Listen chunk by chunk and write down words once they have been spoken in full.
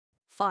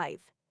5.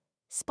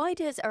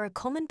 Spiders are a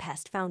common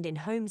pest found in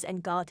homes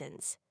and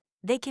gardens.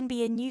 They can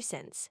be a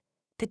nuisance,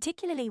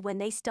 particularly when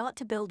they start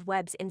to build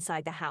webs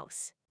inside the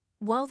house.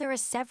 While there are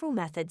several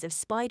methods of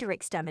spider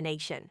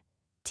extermination,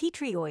 tea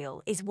tree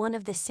oil is one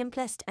of the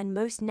simplest and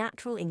most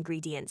natural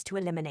ingredients to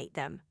eliminate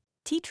them.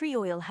 Tea tree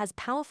oil has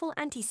powerful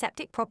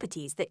antiseptic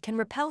properties that can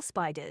repel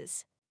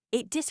spiders.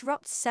 It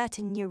disrupts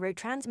certain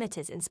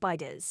neurotransmitters in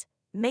spiders,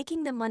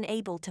 making them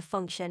unable to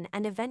function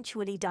and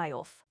eventually die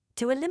off.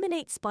 To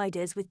eliminate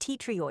spiders with tea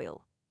tree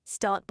oil,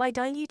 start by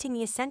diluting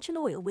the essential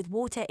oil with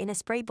water in a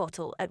spray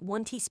bottle at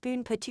 1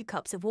 teaspoon per 2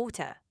 cups of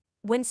water.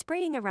 When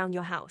spraying around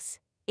your house,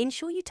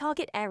 ensure you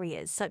target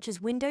areas such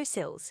as window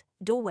sills,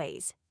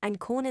 doorways, and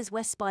corners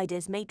where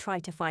spiders may try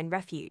to find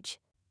refuge.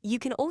 You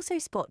can also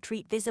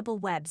treat visible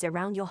webs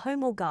around your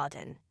home or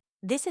garden.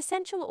 This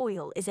essential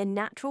oil is a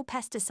natural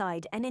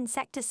pesticide and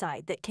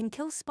insecticide that can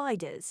kill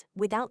spiders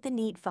without the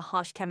need for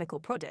harsh chemical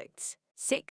products. 6.